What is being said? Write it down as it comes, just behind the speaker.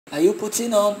Are you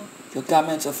putting on your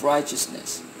garment of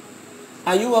righteousness?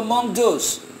 Are you among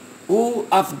those who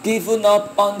have given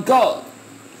up on God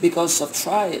because of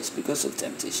trials, because of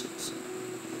temptations?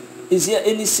 Is there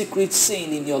any secret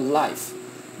sin in your life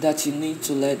that you need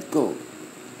to let go?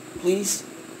 Please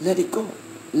let it go.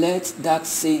 Let that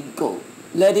sin go.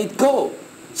 Let it go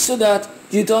so that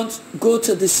you don't go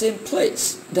to the same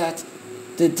place that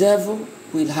the devil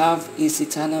will have his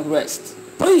eternal rest.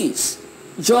 Please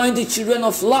join the children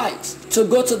of light to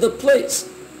go to the place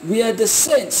where the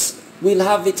saints will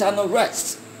have eternal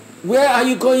rest. Where are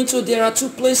you going to? There are two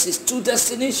places, two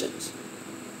destinations.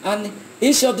 And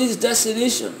each of these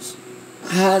destinations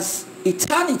has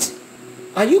eternity.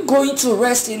 Are you going to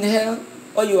rest in hell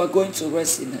or you are going to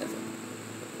rest in heaven?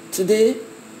 Today,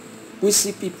 we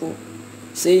see people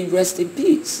saying rest in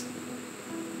peace.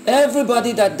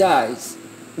 Everybody that dies,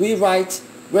 we write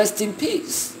rest in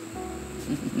peace.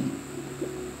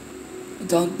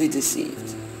 Don't be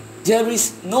deceived. There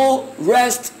is no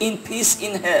rest in peace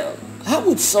in hell. How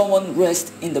would someone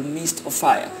rest in the midst of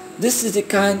fire? This is the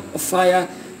kind of fire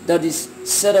that is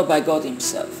set up by God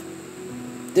himself.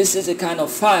 This is the kind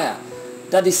of fire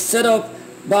that is set up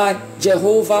by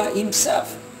Jehovah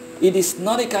himself. It is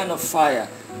not a kind of fire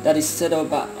that is set up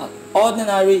by an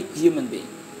ordinary human being.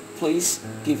 Please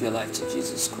give your life to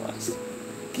Jesus Christ.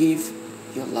 Give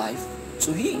your life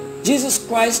to him. Jesus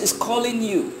Christ is calling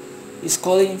you. He's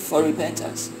calling for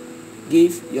repentance.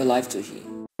 Give your life to him.